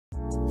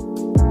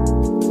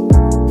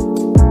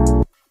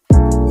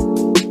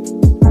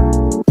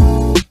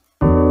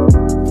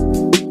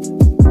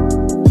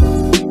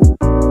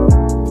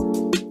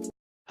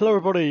Hello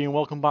everybody and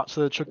welcome back to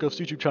the ChugGovs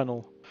YouTube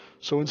channel.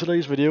 So in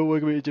today's video we're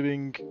going to be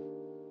doing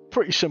a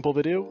pretty simple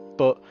video,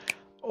 but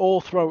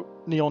all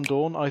throughout Neon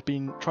Dawn I've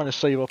been trying to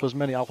save up as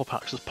many alpha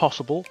packs as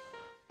possible,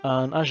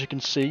 and as you can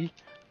see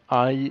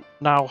I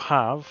now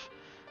have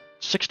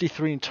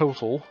 63 in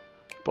total,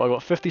 but I've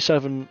got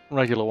 57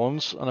 regular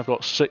ones and I've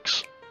got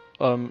 6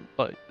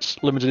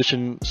 limited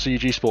edition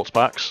CG sports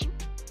packs,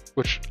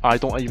 which I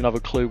don't even have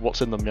a clue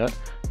what's in them yet.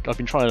 I've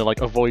been trying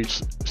to avoid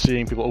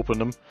seeing people open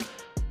them,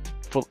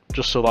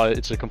 just so that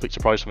it's a complete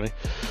surprise for me.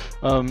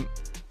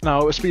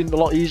 Now it's been a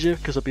lot easier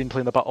because I've been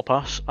playing the Battle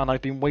Pass and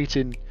I've been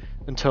waiting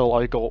until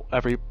I got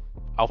every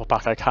alpha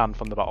pack I can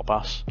from the Battle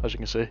Pass, as you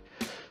can see.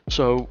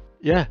 So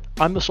yeah,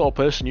 I'm the sort of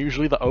person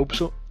usually that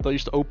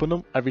used to open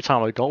them every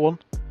time I got one,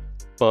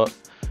 but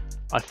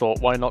I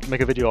thought why not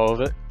make a video out of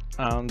it,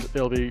 and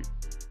it'll be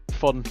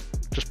fun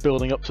just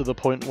building up to the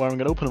point where I'm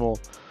going to open them all.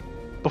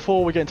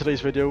 Before we get into today's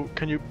video,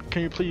 can you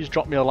please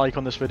drop me a like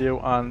on this video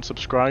and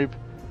subscribe,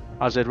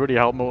 as it'd really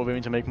help motivate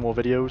me to make more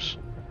videos,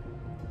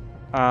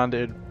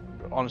 and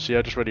honestly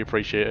I just really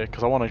appreciate it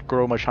because I want to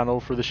grow my channel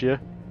through this year.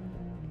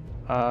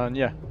 And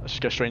yeah, let's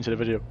just get straight into the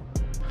video.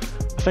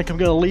 I think I'm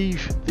going to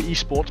leave the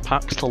esports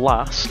packs to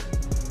last,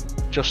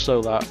 just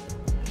so that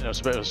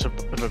it's a bit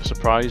of a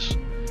surprise,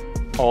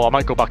 or I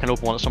might go back and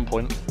open one at some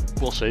point,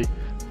 we'll see,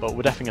 but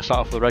we're definitely going to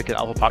start off with the regular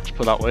alpha packs,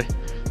 put that way.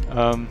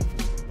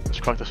 Let's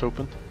crack this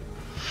open.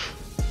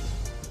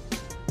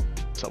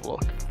 Let's have a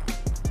look.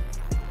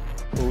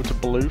 Oh, it's a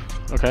blue.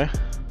 Okay.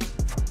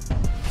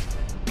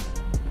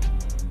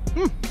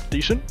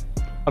 Decent.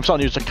 I'm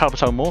starting to use the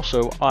Capitão more,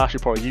 so I'll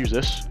actually probably use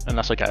this,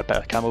 unless I get a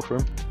better camo for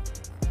him.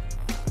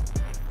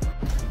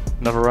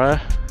 Another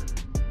rare.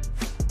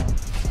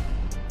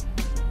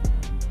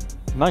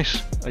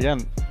 Nice.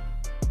 Again.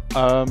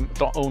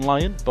 Don't own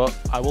Lion, but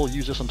I will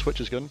use this on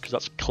Twitch's gun, because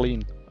that's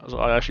clean.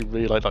 I actually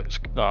really like that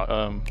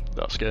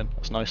skin.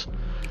 That's nice.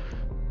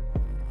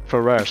 For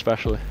a rare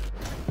especially.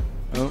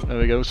 Oh, there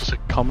we go. It's just a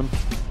common.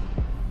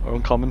 Or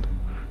uncommon.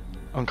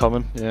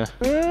 Uncommon, yeah.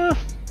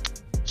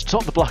 It's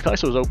not the black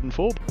ice I was hoping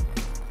for.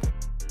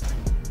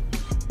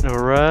 No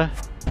rare.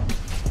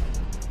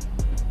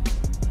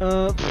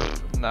 That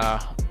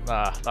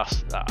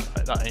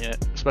ain't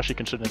it. Especially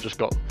considering I just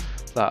got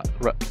that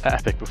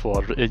epic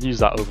before. I'd use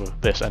that over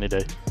this any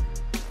day.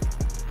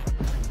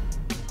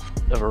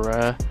 Never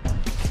rare.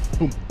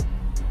 Boom.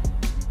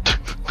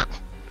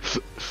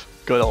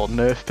 Got a little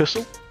Nerf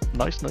pistol.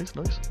 Nice.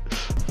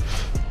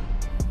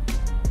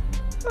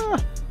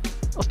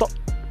 I'll stop.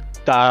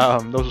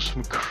 Damn, those are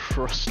some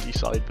crusty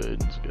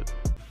sideburns. Good.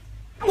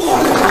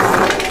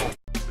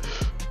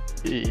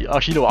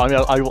 Actually, you know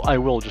what? I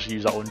will just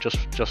use that one just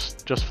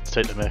to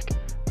take the mic.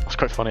 That's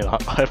quite funny.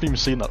 That I haven't even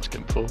seen that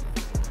skin before.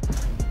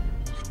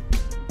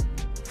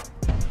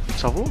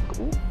 Let's have a look.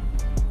 Ooh.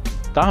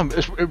 Damn,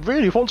 it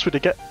really wants me to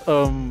get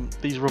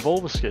these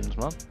revolver skins,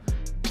 man.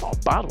 It's not a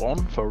bad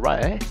one for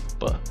rare,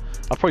 but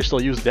I'll probably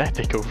still use the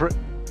epic over it,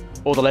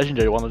 or the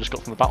legendary one I just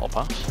got from the Battle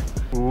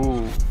Pass.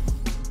 Ooh.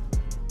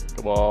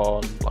 Come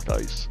on, black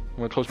ice. I'm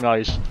gonna close my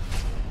eyes.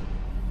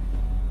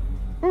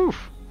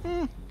 Oof.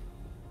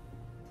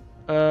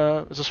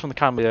 Is this from the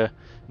cam? Yeah.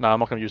 Nah, I'm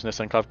not gonna use this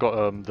thing. I've got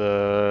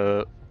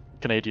the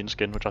Canadian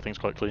skin, which I think is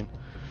quite clean.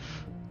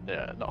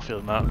 Yeah, not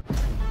feeling that.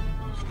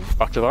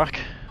 Back to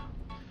back.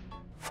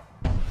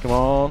 Come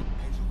on.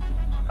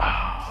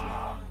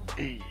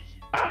 E.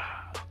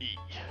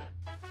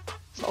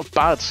 It's not a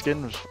bad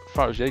skin as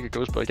far as Jaeger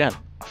goes, but again,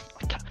 I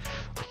can't.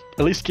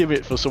 At least give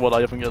it for someone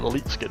I haven't got an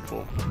elite skin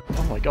for.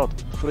 Oh my god.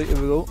 Here we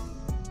go.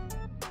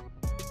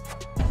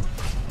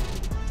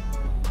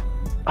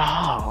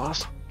 Ah,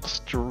 that's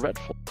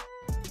dreadful.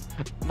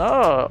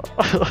 No!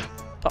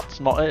 That's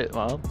not it,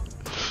 man.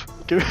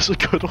 Give us a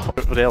good one.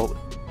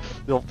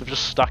 They've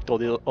just stacked all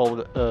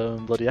the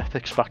bloody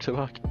epics back to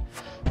back.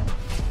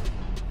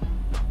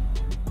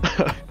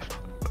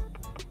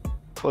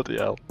 Bloody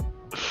hell.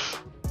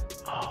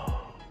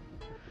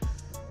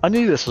 I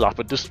knew this would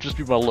happen, just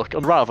be my luck.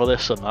 I'd rather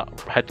this than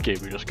that headgear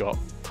we just got.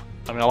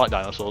 I mean, I like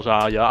dinosaurs.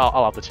 Yeah,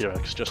 I'll have the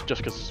T-Rex just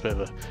because it's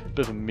a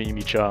bit of a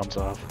memey charm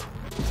to have.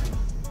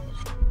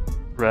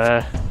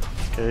 Rare.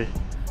 Okay.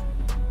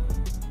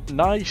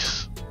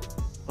 Nice.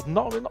 It's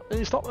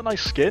not a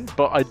nice skin,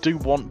 but I do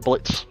want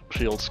Blitz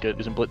shield skin.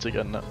 Using Blitz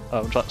again.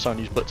 I'm trying to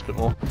use Blitz a bit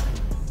more.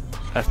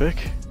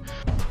 Epic.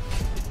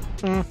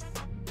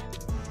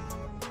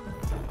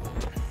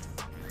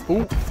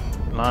 Ooh.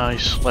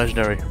 Nice,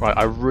 legendary. Right,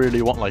 I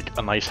really want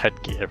a nice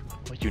headgear,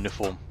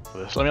 uniform for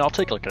this. I mean, I'll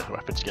take a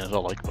weapon skin as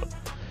well, but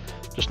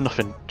just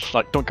nothing. Just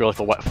don't go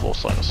for wet floor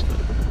sinus.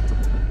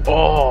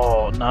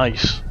 Oh,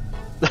 nice.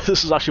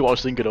 This is actually what I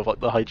was thinking of,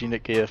 the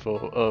hygienic gear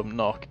for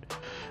knock.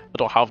 I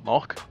don't have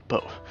knock,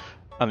 but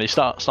and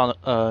you'll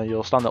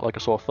stand out like a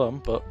sore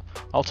thumb, but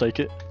I'll take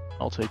it.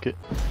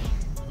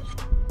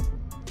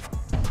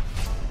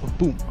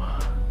 Boom.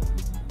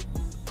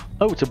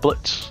 Oh, it's a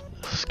Blitz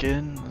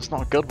skin. It's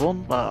not a good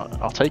one, but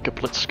I'll take a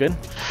Blitz skin.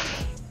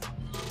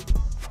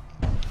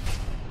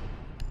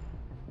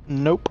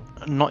 Nope,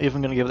 not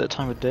even gonna give it the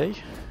time of day.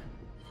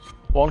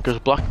 One, because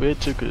Blackbeard.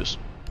 Two, because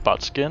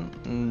Bad skin?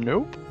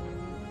 Nope.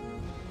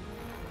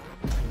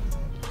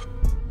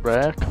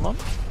 Rare, come on.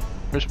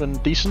 It's been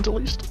decent at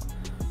least.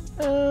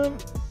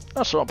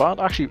 That's not bad.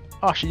 Actually,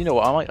 you know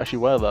what? I might actually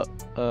wear that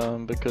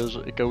because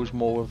it goes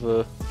more with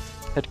the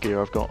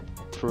headgear I've got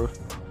for,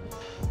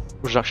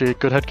 which is actually a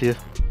good headgear.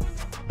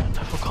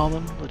 For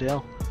common, bloody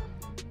hell.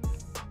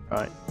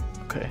 Right.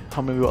 Okay.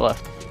 How many we got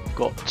left? We've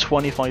got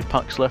 25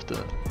 packs left.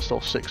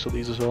 Still 6 of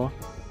these as well.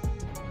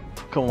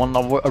 Come on,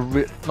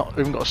 I've not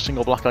even got a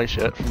single black ice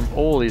yet from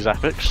all these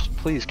epics.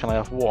 Please, can I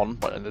have one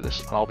by the end of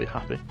this, and I'll be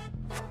happy.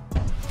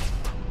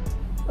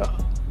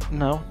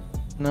 No,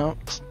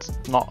 it's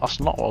not. That's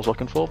not what I was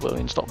looking for. But I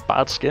mean, it's not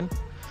bad skin.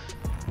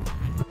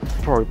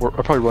 I'll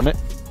probably run it.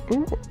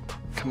 Ooh,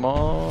 come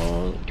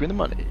on, give me the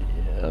money.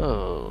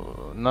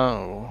 Oh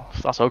no,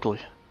 that's ugly.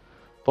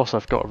 Plus,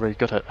 I've got a really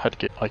good head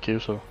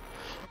IQ, so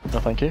no,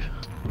 thank you.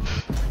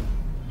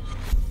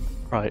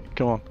 Right,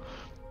 come on,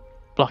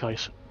 black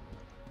ice.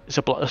 It's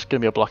gonna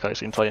be a black ice.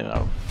 I can tell you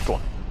now. Go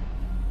on.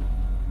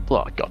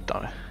 Oh, god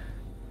damn it.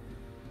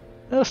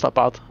 Yeah, that's not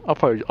bad. I'll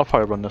probably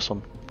run this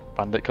on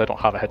Bandit because I don't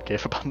have a headgear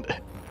for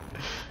Bandit.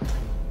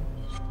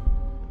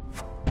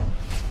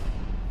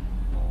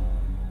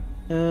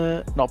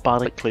 Not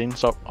badly clean,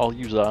 so I'll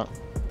use that.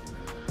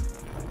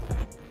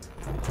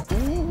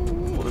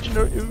 Ooh,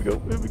 legendary. Here we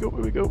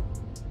go.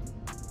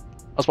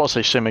 I was about to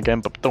say sim again,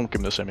 but don't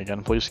give me the sim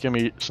again, please. Give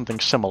me something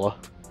similar.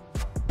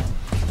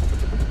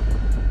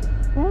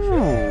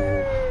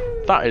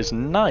 Ooh, that is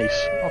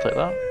nice. I'll take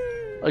that.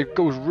 It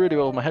goes really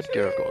well with my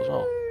headgear I've got as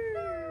well.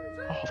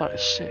 Oh, that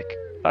is sick.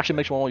 It actually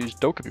makes me want to use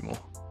Dokkaebi more.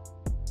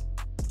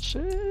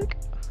 Sick.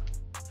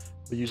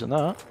 We're using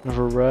that.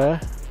 Another rare.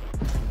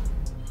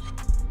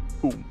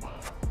 Boom.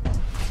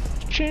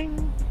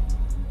 Ching.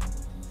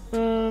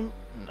 Nah,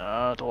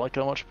 I don't like it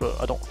that much, but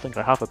I don't think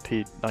I have a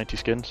P90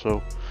 skin,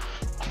 so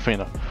I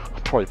mean, I'll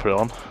probably put it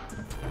on.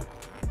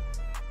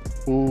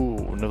 Ooh,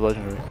 another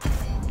legendary.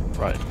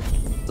 Right.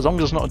 As long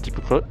as it's not a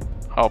duplicate,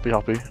 I'll be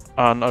happy.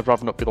 And I'd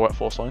rather not be the wet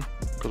force line,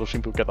 because I've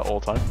seen people get that all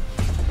the time.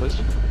 Please.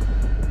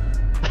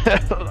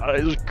 That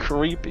is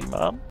creepy,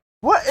 man.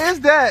 What is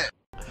that?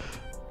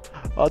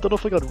 I don't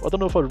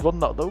know if I'd run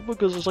that though,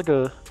 because it's like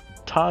a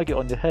target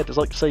on your head. It's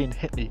like saying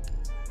hit me.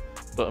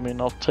 But I mean,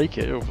 I'll take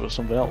it over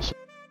something else.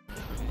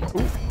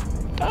 Ooh.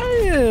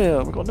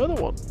 Damn, we got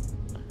another one.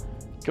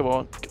 Come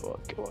on.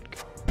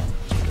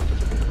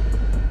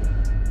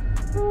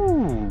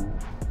 Ooh.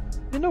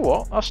 You know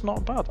what? That's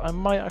not bad. I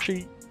might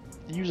actually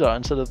use that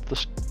instead of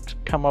the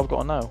camo I've got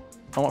on now.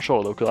 I'm not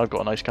sure though, because I've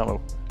got a nice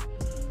camo.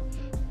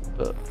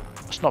 But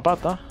it's not bad,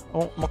 that.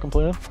 I'm not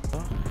complaining.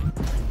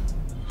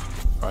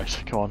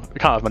 Right, come on. We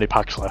can't have many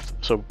packs left,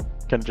 so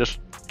can you just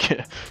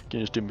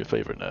do me a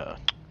favour and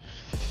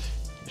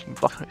some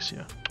black ice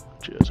here.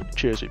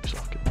 Cheers,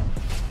 Ubisoft.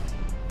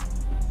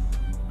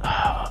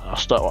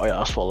 That's not what I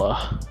asked for there.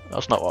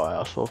 That's not what I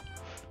asked for.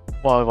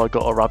 Why have I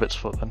got a rabbit's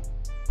foot then?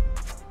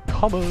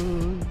 Come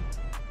on!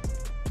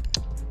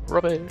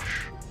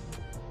 Rubbish!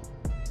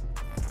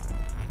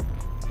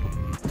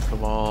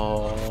 Come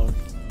on!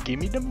 Give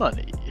me the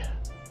money!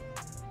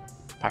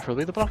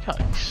 Preferably the black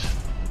ice.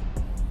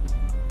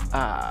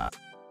 Ah,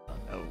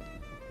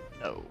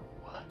 no.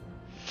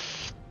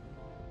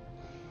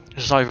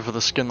 This is either for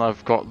the skin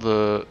I've got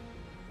the.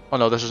 Oh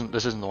no, this isn't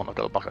the one I've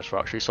got the black ice for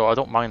actually. So I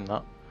don't mind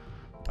that.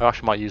 I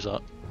actually might use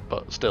that,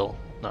 but still,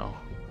 no.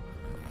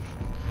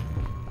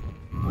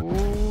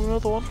 Ooh,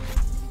 another one.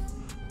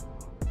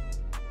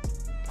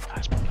 Black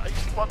ice,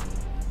 come on.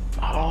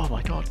 Oh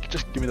my god,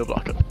 just give me the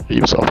black ice.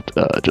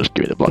 Ubisoft, just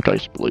give me the black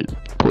ice, please.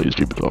 Please,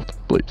 Ubisoft,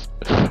 please.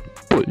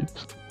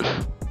 Please.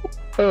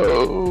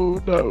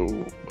 Oh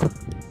no.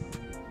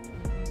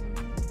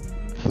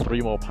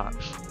 3 more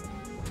packs.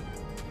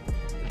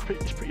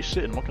 It's pretty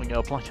sick. I'm not going to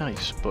get a black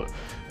ice, but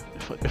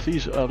if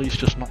these are at least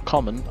just not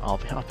common, I'll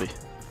be happy.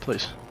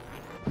 Please.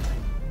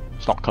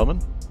 It's not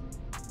common.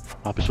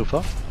 Happy so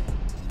far.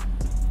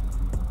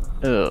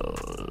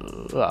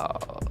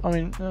 I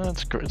mean,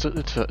 it's great.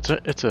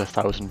 It's a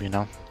 1000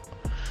 now.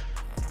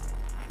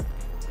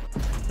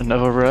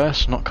 Another rare.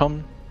 It's not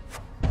common.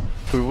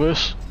 Who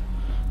worse?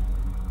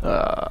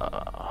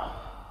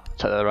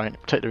 Take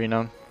the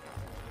renown.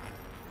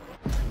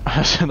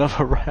 That's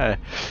another rare.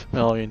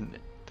 No, I mean,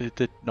 they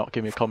did not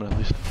give me a common at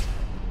least.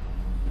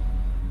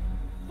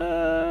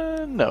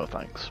 No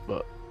thanks,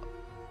 but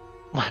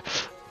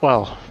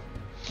well,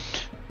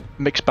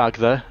 mixed bag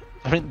there.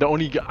 I think the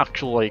only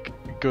actual like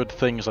good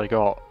things I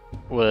got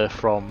were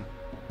from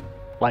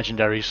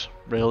legendaries,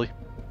 really.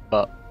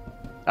 But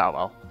oh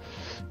well.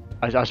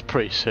 I was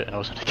pretty certain I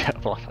was going to get a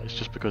black ice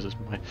just because it's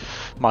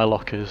my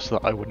luck is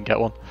that I wouldn't get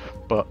one.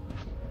 But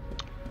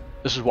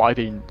this is what I've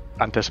been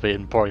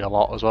anticipating probably a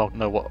lot as well.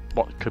 Know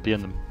what could be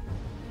in them.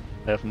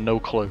 I have no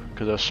clue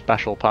because they're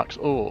special packs.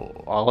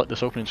 Oh, I like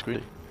this opening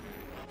screen.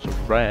 So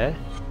rare.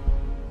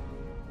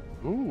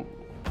 Ooh.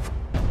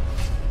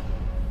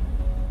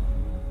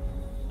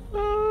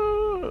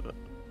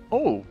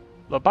 Oh,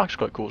 the back's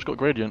quite cool. It's got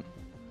gradient.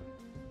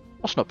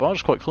 That's not bad.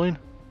 It's quite clean.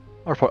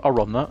 I'll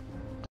run that.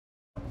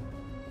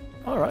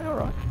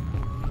 Alright.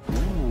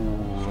 Ooh.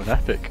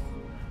 epic.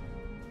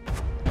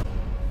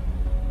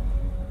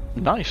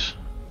 Nice.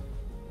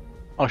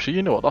 Actually,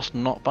 you know what? That's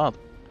not bad.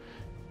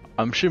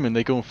 I'm assuming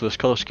they're going for this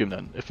colour scheme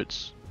then.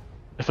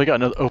 If I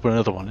get open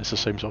another one, it's the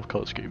same sort of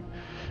colour scheme.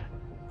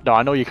 No,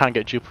 I know you can't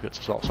get duplicates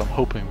as well, so I'm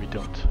hoping we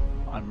don't.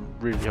 I'm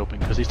really hoping,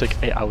 because these take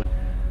 8 hours.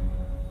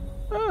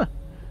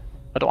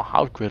 I don't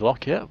have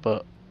gridlock yet,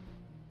 but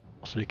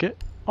I'll take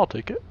it. I'll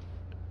take it.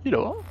 You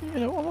know what?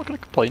 I'm not gonna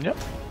complain yet.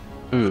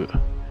 Ooh,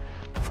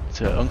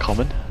 it's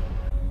uncommon,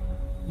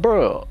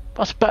 bro.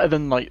 That's better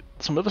than like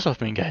some other stuff I've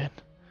been getting.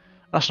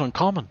 That's an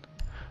uncommon.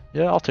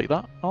 Yeah, I'll take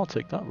that. I'll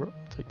take that, bro.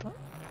 I'll take that.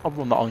 I'll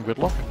run that on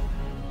gridlock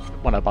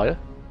when I buy it.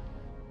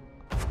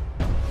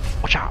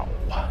 Watch out!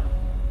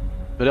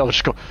 But we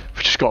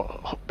just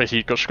got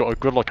basically just got a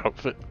gridlock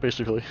outfit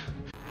basically.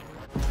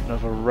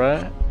 Another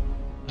rare.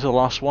 This is the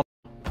last one.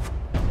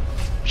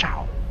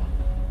 Ciao.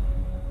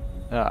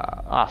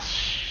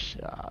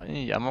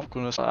 Yeah, I'm not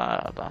gonna say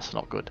that's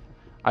not good.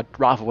 I'd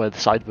rather wear the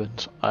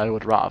sideburns. I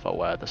would rather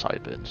wear the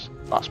sideburns.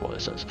 That's what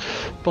it says.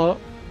 But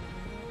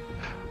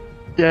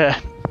yeah,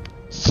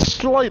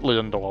 slightly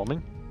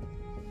underwhelming.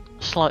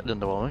 Slightly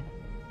underwhelming.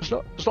 It's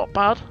not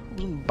bad. It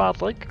wasn't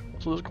bad like.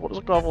 So let's go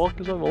have a look.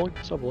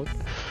 Let's have a look.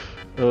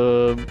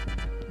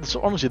 So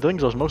honestly, the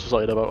things I was most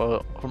excited about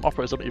are from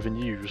operators I don't even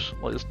use.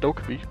 Like this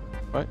Dokkaebi,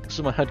 right? This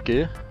is my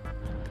headgear.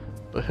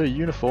 But her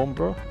uniform,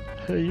 bro.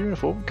 Her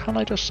uniform. Can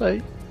I just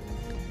say,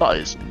 that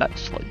is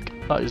nice.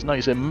 Like that is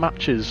nice. It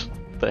matches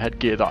the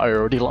headgear that I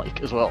already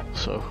like as well.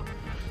 So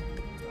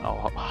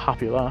I'm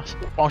happy with that.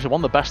 Actually, one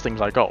of the best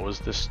things I got was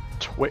this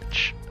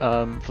Twitch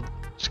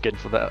skin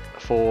for the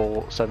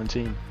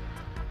 417.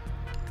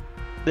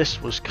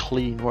 This was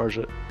clean. Where is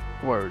it?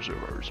 Where is it?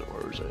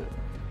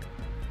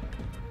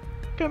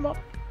 Come on.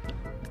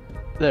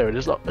 There it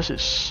is. Look, this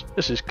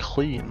is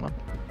clean, man.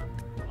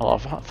 I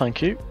love that.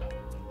 Thank you.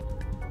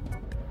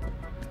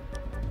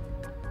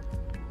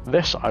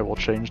 This I will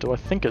change to. I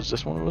think it's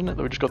this one, wasn't it?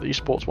 That we just got the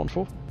esports one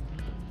for.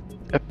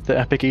 The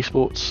epic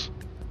esports.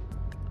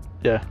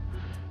 Yeah.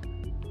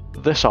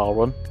 This I'll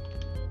run.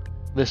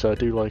 This I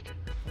do like.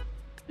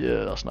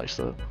 Yeah, that's nice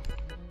though.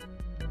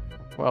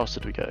 What else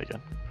did we get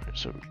again? Okay,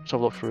 so let's have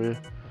a look through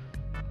here.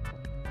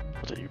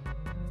 What do you?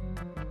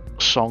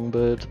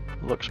 Songbird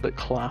looks a bit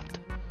clapped.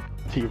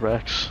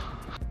 T-Rex.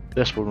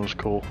 This one was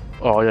cool.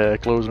 Oh yeah,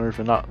 it glows and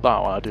everything. That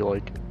one I do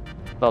like.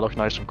 That looks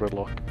nice on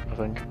gridlock, I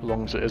think, as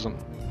long as it isn't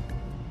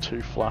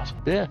too flat.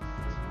 But yeah,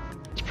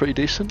 it's pretty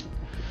decent.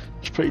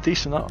 It's pretty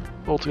decent that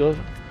altogether.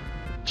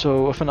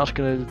 So I think that's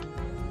gonna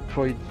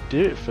probably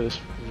do it for this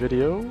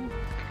video.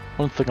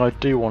 One thing I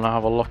do want to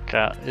have a look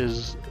at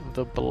is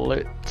the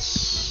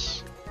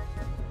Blitz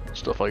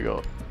stuff I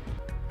got.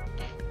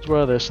 Let's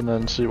wear this and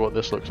then see what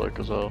this looks like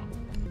as well.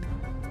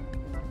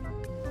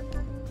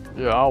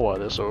 Yeah, I'll wear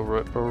this over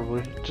it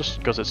probably, just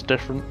because it's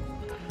different.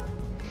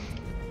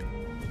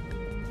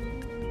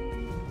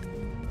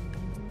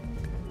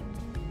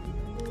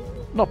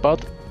 Not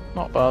bad,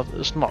 not bad.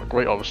 It's not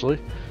great obviously,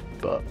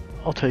 but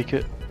I'll take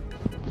it.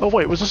 Oh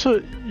wait, was this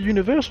a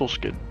universal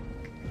skin?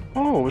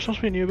 Oh, it's supposed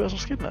to be a universal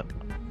skin then.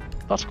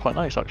 That's quite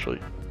nice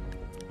actually.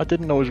 I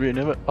didn't know it was really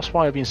universal. That's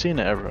why I've been seeing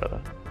it everywhere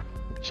then.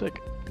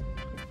 Sick.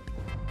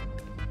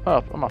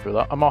 Oh, I'm happy with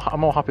that. I'm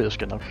all happy with the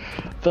skin now.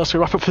 That's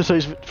gonna wrap up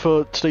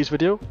for today's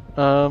video.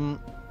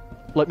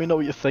 Let me know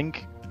what you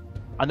think.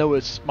 I know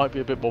it might be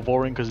a bit more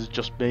boring because it's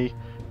just me,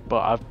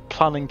 but I'm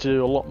planning to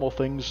do a lot more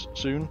things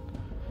soon.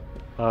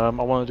 I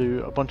want to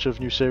do a bunch of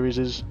new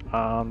series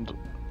and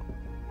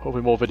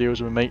hopefully more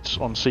videos with mates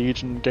on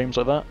Siege and games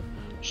like that.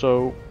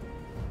 So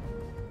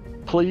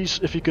please,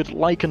 if you could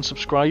like and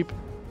subscribe,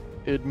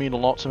 it'd mean a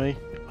lot to me.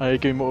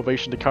 It gives me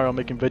motivation to carry on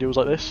making videos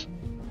like this.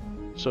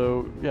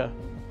 So yeah,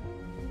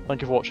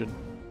 thank you for watching.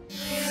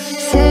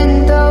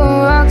 Send the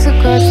rocks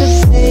across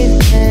the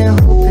pavement,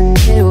 hoping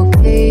they will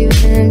cave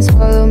and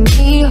swallow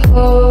me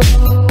whole.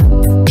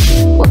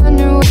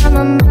 Wonder why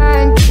my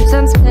mind keeps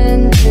on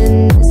spinning.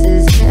 This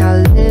isn't how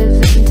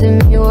living to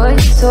me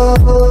was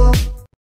told.